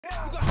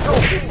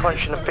get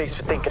punched in the face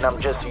for thinking I'm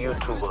just a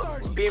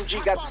YouTuber.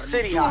 BMG got the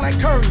city hot. Like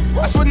Curry.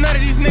 I swear none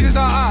of these niggas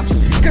are ops.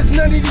 Cause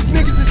none of these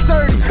niggas is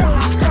 30.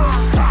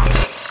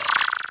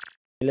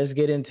 Let's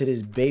get into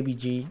this Baby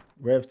G,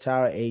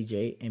 Rivtwer,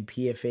 AJ, and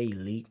PFA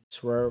Leek,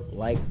 Swerve,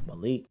 like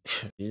Malik.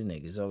 These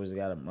niggas always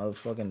got a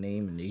motherfucking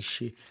name and this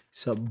shit.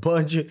 It's a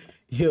bunch of,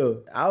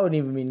 yo, I don't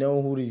even be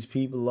knowing who these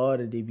people are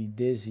that they be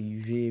dissing,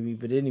 you feel me?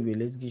 But anyway,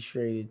 let's get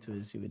straight into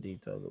it, see what they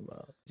talk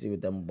about. See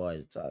what them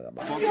boys talk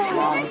about.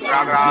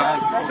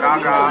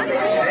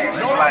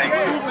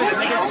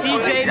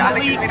 CJ,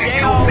 Malik,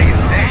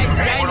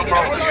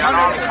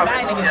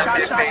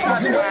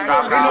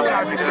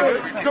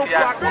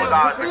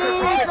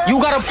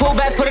 you gotta pull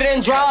back, put it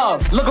in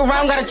drive. Look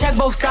around, gotta check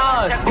both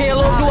sides.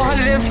 Payloads do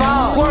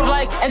 105. Swerve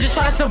like and just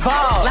try to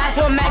survive. Last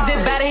one Mac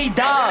did bad and he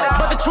died.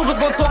 But the troopers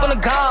gon' talk on the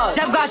guard.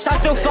 Jeff got shot,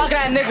 still fucking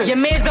that nigga. Your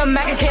man's done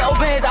Mac and can't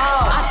open his eyes.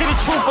 I see the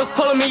troopers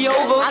pulling me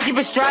over. I keep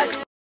it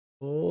strapped.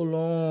 Hold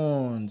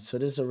on. So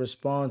this is a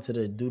response to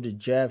the do the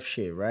Jeff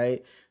shit,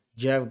 right?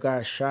 Jeff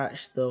got shot,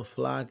 still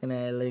flocking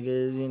at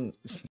niggas.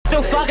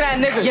 Still fucking that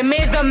nigga. Your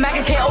man's done Mac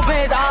and can't open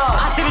his eyes.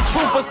 I see the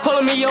troopers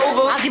pulling me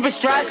over. I keep it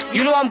strapped.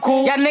 You know I'm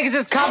cool. Y'all niggas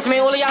is cops, man.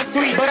 All of y'all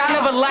sweet. But I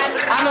never lack.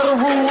 I know the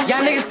rules.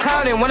 Y'all niggas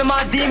clowning. One of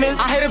my demons.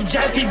 I hit up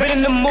Jeff. He been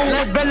in the mood.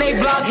 Let's bend they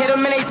block. Hit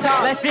him in they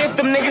top. Let's see if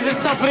them niggas is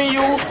tougher than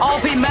you.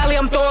 RP Malik,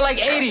 I'm throwing like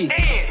 80.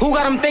 Who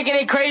got them thinking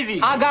they crazy?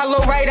 I got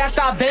low right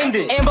after I bend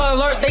it. Amber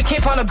alert. They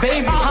can't find a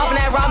baby. Hopping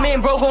that ramen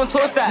and bro gon'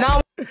 twist that.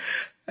 Now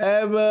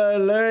Amber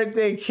alert,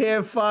 they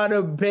can't find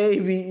a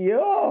baby.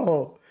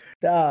 Yo,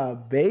 the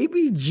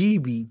Baby G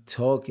be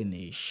talking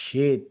this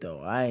shit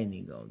though. I ain't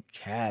even gonna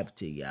cap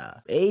to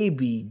y'all.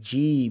 Baby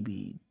G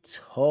be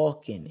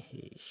talking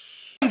his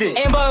shit.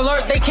 Amber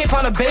alert, they can't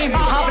find a baby.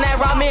 Hopping that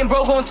ramen and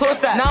bro gon'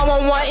 twist that.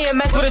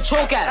 911 EMS with a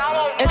choke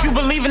at. If you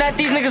believing that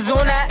these niggas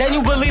on that, then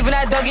you believing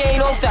that Dougie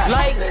ain't off that.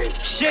 Like,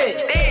 shit,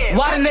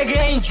 why the nigga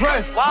ain't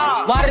drift?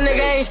 Why the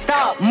nigga ain't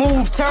stop?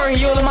 Move, turn,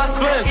 he in my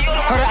slip.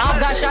 Heard the op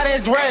got shot in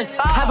his wrist.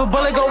 Have a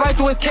bullet go right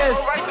through his kiss.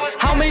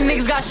 How many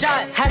niggas got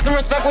shot? Had some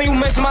respect when you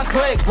mention my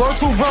clique. Word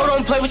to bro,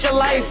 don't play with your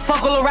life.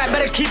 Fuck all the rap,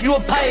 better keep you a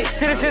pipe.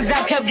 Citizens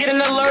app kept getting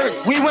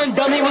alerts. We went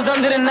dumb, he was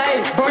under the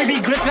knife. Bro, he be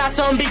glitching, I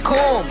told him be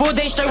calm. 4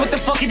 days straight, what the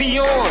fuck he be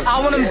on? I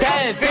want him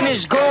dead,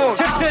 finish, gone.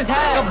 Fix his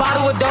head, a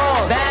bottle of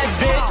dog. Bad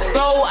bitch,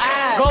 throw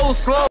ass, go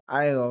slow.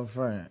 I ain't gonna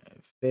front.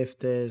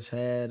 Fifth his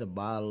head, a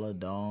bottle of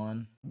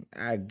Dawn.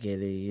 I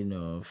get it, you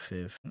know,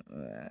 fifth.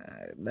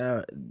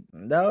 That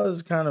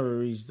was kind of a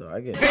reach though.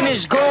 I get it.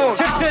 Finish, gone.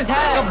 Fix his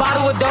head, a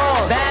bottle of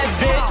dog. Bad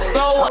bitch,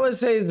 throw. I would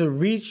say it's the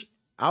reach.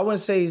 I wouldn't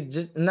say it's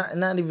just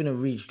not even a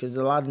reach, because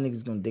a lot of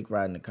niggas gonna dick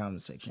ride in the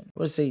comment section. I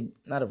would say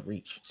not a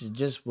reach. It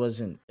just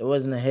wasn't. It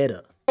wasn't a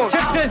hitter.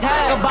 Fix his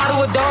head, a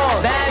bottle of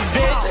dog. Bad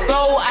bitch,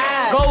 throw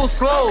ass. Go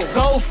slow,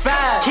 go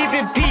fast. Keep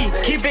it P,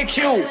 keep it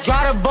cute.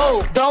 Drive the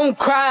boat, don't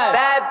cry.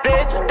 Bad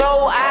bitch,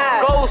 throw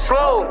ass. Go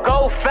slow,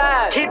 go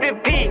fast. Keep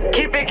it P,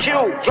 keep it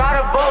cute.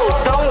 Drive the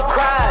boat, don't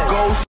cry.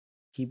 Go.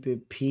 Keep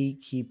it P,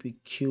 keep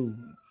it Q.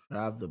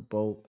 Drive the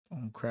boat,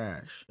 don't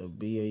crash. So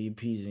be your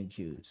P's and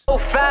Q's. Go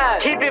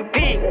fast. Keep it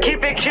P,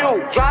 keep it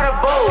cute. Drive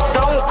the boat,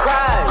 don't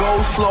cry.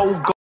 Go slow,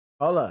 go.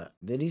 Hold up.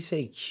 Did he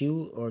say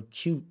cute or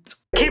cute?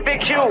 Keep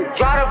it cute,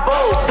 drive the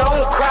boat,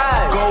 don't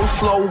cry. Go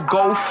slow,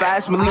 go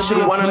fast. Malik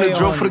should've won on the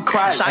drill for the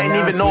crash. I ain't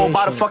even know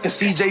about a fucking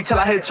CJ till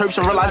I hit Terps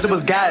and realized it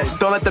was gas.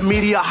 Don't let the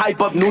media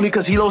hype up Noonie,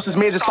 cause he lost his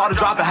man, just started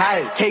dropping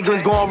high.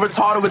 K-Glizz going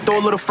retarded with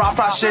those little fry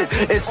shit.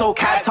 It's so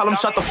cat, tell him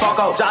shut the fuck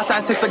up. Josh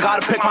had sister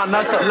gotta pick my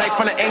nuts up. Like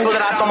from the angle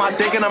that I throw my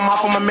dick in her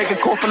mouth, I'ma make a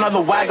call for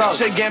another wag up.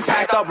 Shit getting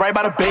packed up right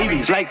by the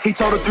baby. Like he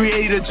told her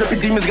 380, the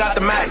drippy demons got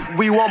the Mac.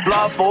 We want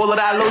blood for all of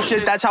that little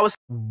shit, that's how it's.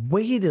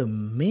 Wait a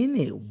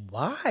minute,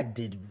 why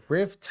did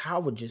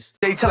Rivtwer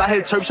just till I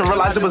hit Terps and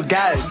realized it was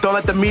gas. Don't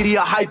let the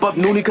media hype up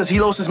Noonie, cause he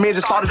lost his man,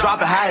 just started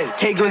dropping high.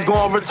 K-Glizz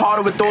going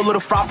retarded with those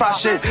little fry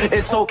shit.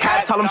 It's so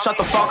cat, tell him shut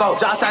the fuck up.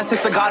 Josh had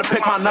sister gotta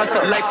pick my nuts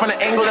up. Like from the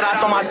angle that I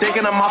throw my dick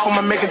in her mouth,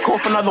 I'ma make a call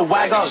for another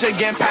wag up. Shit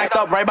getting packed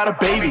up right by the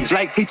baby.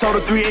 Like he told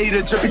her 380,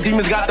 the drippy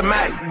demons got the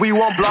Mac. We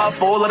want blood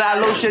for all of that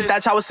little shit,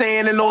 that's how it's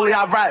saying and only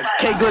I rap.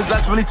 K-Glizz,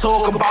 let's really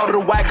talk about it. A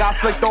whack got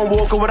flicked, don't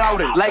walk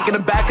without it. Like in the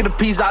back of the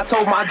piece, I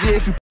told my G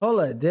if you. Hold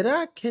up, did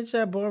I catch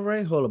that ball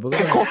right? Hold up.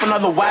 Call for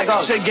another wag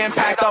up. Shit getting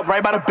packed up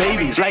right by the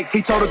baby. Like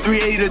he told her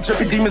 380, the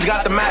drippy demons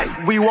got the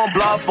Mac. We want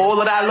blood for all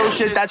of that little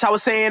shit, that's how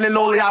it's saying and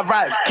only I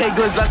rap.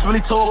 K-Glizz, let's really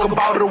talk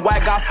about it. A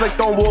whack got flicked,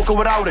 don't walk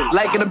without it.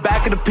 Like in the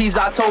back of the piece,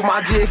 I told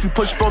my G if you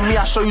push up on me,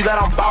 I'll show you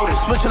that I'm bout it.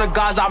 Switching the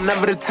guys, I'm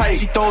never the type.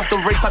 She throw up the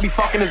rakes, I be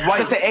fucking his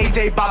wife. It's an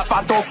AJ Bob, if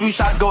I throw a few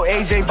shots, go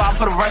AJ Bob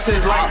for the rest of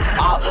his life.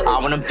 I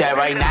want him dead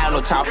right now,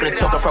 no time for the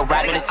talking for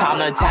rapping, it's time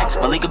to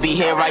attack. Malik could be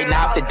here right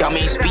now if the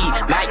dummy ain't speed.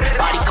 Mac,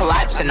 body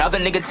collapse, another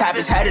nigga tap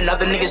his head,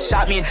 another nigga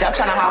shot me and Jeff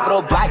tryna hop it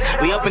all black.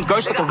 We up in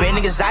Gersh like a weird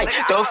nigga's eye.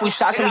 Throw a few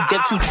shots and we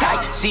dip too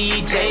tight.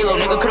 CJ, little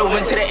nigga could've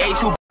went to the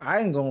A2. I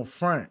ain't gonna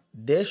front.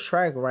 This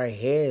track right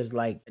here is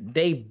like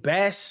they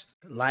best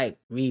like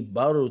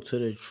rebuttal to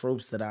the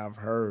troops that I've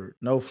heard.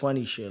 No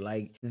funny shit.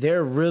 Like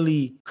they're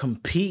really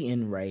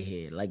competing right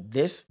here. Like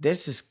this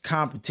is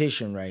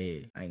competition right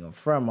here. I ain't gonna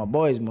front my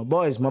boys. I ain't gonna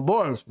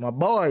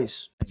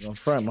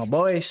front my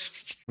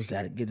boys. We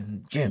gotta get in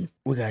the gym.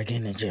 We gotta get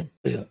in the gym.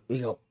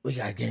 We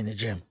gotta get in the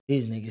gym.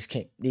 These niggas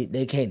can't.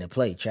 They came to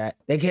play, chat.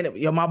 They can't.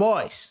 Yo, my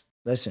boys.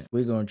 Listen,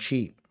 we gonna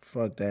cheat.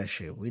 Fuck that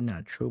shit. We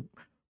not troop.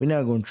 We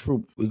not gonna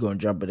troop. We gonna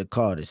jump in the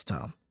car this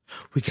time.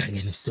 We gotta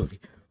get in the studio.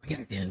 We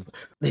gotta get in.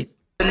 The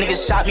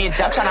niggas shot me and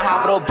Jeff tryna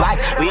hop it all black.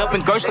 We up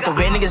in Gersh looking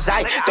weird niggas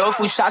eye. Throw a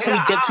few shots and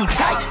we dip too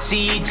tight.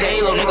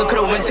 CJ, little nigga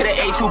could've went to the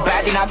A too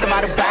bad. They knocked him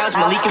out of bounds.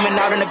 Malik him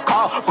out in the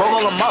car. Bro,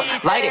 roll him up,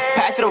 light it,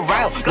 pass it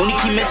around. Looney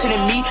keep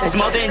mentioning me, his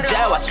mother in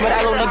jail. I swear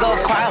that little nigga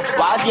a clown.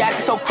 Why is he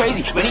acting so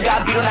crazy? When he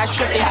got beat on that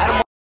strip, they had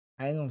him.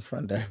 I ain't gonna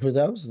front that, but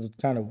that was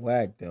kind of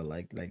whack though.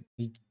 Like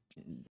he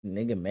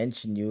nigga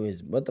mentioned you.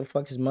 What the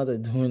fuck his mother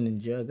doing in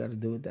jail got to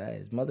do with that?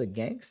 His mother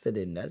gangster,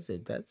 then that's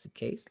it. That's the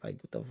case. Like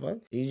what the fuck?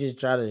 You just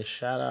try to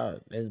shout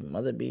out his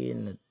mother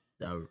being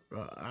the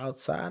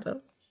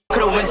outsider.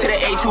 Could've went to the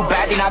A too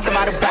bad, they knocked him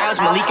out of bounds.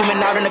 Malik him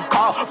out in the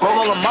car, bro,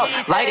 roll him up,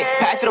 light it,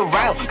 pass it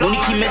around.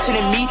 Looney keep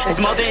mentioning me, his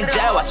mother in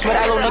jail. I swear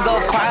that little nigga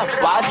a clown.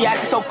 Why is he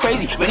acting so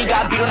crazy? When he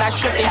got beat on that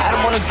strip, they had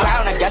him on the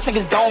ground. I guess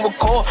niggas don't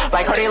recall.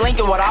 Like her they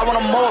linking what I want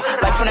them more.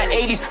 Like from the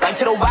 80s, like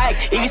to the wag.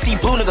 EVC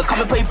blue nigga,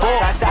 come and play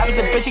ball. That savage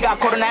and bitch, he got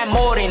caught in that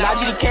more. They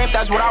not GDK if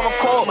that's what I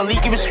recall.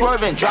 Malik he was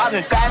swerving, driving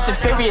fast and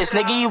furious.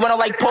 Nigga, you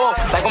running like Paul.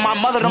 Like on my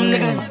mother, them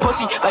niggas is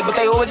pussy. Like but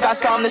they always got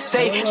something to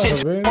say.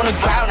 Shit on the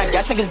ground, I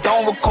guess niggas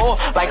don't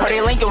recall. Like her they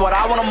linking what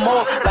I want them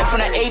more. Like from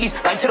the 80s,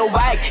 like to the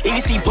wag.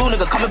 EVC blue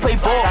nigga, come and play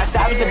ball. That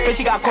savage and bitch,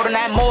 he got caught in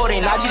that more. They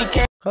not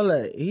GDK. Hold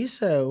up, he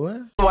said what?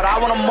 What I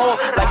want them more.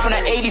 Like from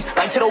the 80s,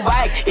 like to the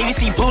wag.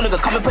 EVC blue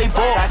nigga, come and play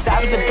ball. That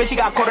savage and bitch, he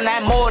got caught in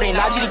that more. They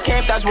not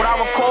GDK if that's what I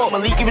recall.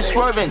 Malik he was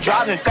swerving,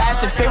 driving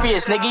fast and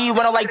furious. Nigga, you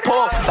running like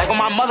Paul. Like on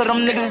my mother,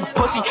 them niggas is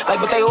pussy. Like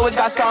but they always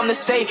got something to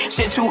say.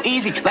 Shit too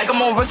easy. Like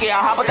I'm on Ricky,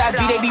 I hop with that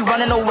V, they be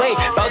running away.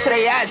 Belt to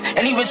their ass,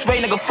 any which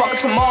way, nigga, fuck it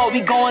tomorrow.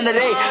 We going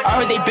today. I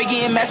heard they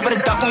Biggie and mess, but a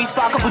duck when we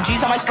slide. Couple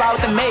G's, I might slide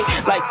with the mate.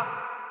 Like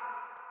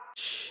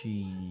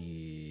shit.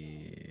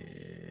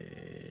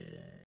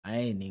 I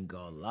ain't even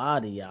gonna lie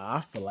to y'all.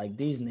 I feel like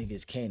these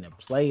niggas came to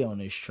play on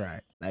this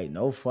track. Like,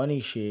 no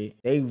funny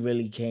shit. They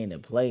really came to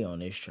play on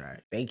this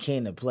track. They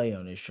came to play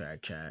on this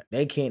track, chat.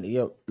 They came to,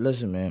 yo,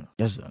 listen, man.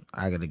 Listen,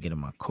 I gotta get in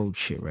my coach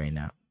shit right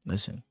now.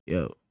 Listen,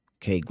 yo,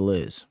 K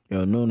Gliz.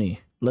 Yo, Noonie,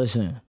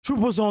 listen.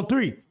 Troopers on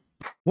 3.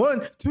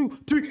 1, 2,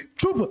 3,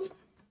 Troopers.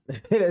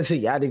 That's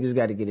it. Y'all niggas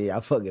gotta get in y'all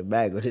fucking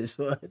bag with this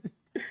one.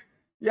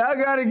 Y'all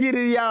gotta get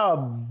in y'all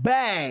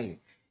bag.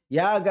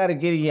 Y'all gotta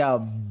get in y'all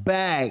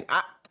bag.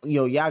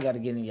 Yo, y'all gotta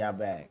get in y'all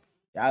bag.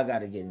 Y'all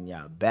gotta get in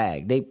y'all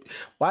bag.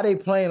 Why they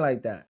playing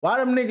like that? Why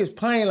them niggas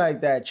playing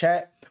like that,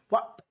 chat?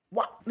 What?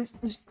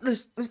 Listen.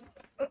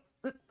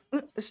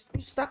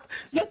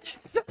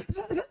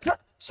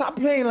 Stop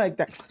playing like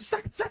that.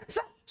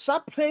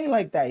 Stop playing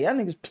like that. Y'all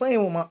niggas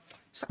playing with my.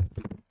 Stop.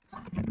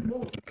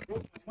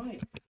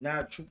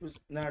 Nah, troopers.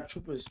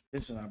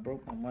 Listen, I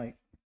broke my mic.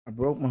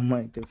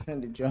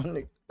 Defended y'all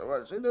niggas. I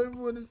don't even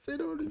want to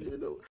sit on this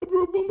shit.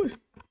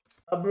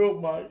 I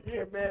broke my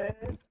shit,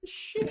 man.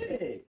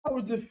 Shit. I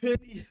was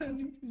defending y'all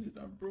niggas and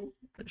I broke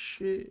my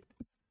shit.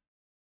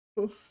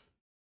 I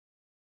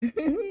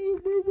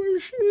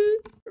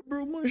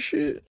broke my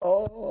shit.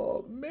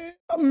 Oh, man.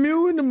 I'm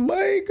muting the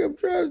mic. I'm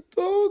trying to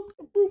talk.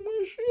 I broke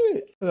my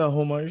shit. I gotta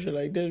hold my shit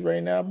like this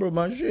right now. I broke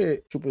my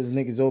shit. Troopers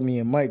niggas owe me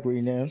a mic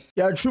right now.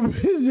 Y'all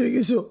troopers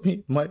niggas owe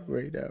me a mic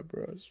right now,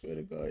 bro. I swear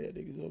to God, y'all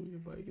niggas owe me a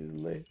mic. It's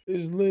lit.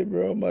 It's lit,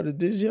 bro. I'm about to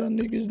diss y'all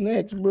niggas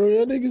next, bro.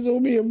 Y'all niggas owe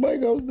me a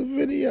mic. I was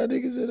defending y'all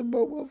niggas at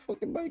about my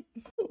fucking mic.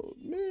 Oh,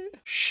 man.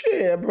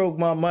 Shit, I broke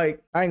my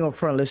mic. I ain't gonna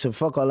front. Listen,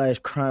 fuck all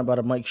that crying about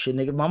a mic shit,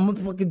 nigga. My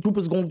motherfucking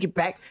troopers gonna get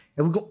back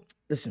and we go.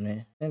 Listen,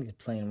 man. Niggas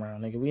playing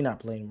around, nigga. We not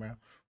playing around.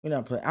 We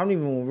not playing. I don't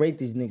even want to rate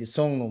these niggas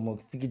song no more.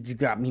 They just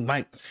got me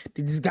mic.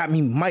 They just got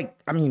me mic.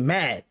 I mean,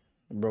 mad.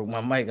 I broke my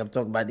mic. I'm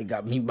talking about they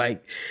got me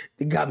mic.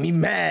 They got me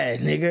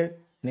mad, nigga.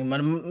 They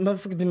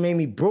motherfuckers made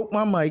me broke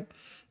my mic.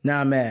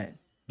 Now I'm mad.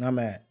 I'm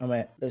mad.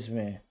 Listen,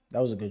 man.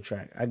 That was a good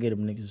track. I get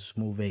them niggas a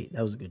smooth 8.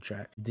 That was a good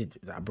track.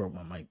 I broke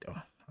my mic, though.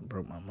 I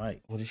broke my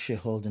mic. Well, this shit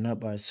holding up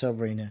by itself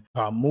right now.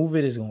 If I move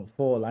it, it's gonna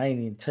fall. I ain't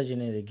even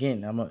touching it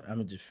again. I'm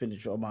gonna just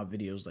finish all my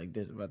videos like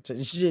this. If I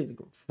touch shit, it's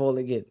gonna fall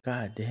again.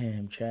 God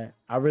damn, chat.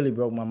 I really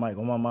broke my mic.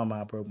 On my mama,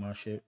 I broke my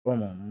shit. On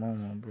my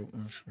mama, I broke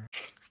my shit.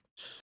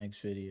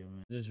 Next video,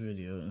 man. This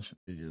video's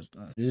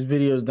done. This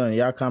video's done.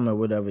 Y'all comment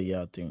whatever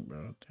y'all think,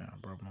 bro. Damn, I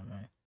broke my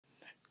mic.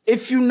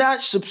 If you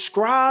not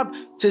subscribed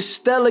to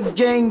Stella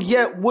Gang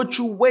yet, what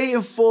you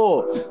waiting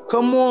for?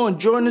 Come on,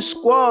 join the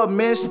squad,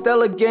 man.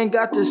 Stella Gang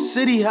got the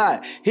city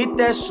hot. Hit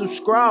that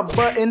subscribe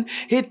button.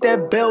 Hit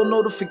that bell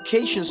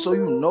notification so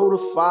you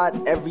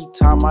notified every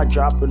time I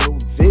drop a new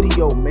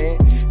video, man.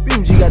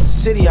 BMG got the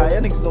city hot.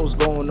 Y'all niggas know what's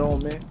going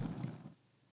on, man.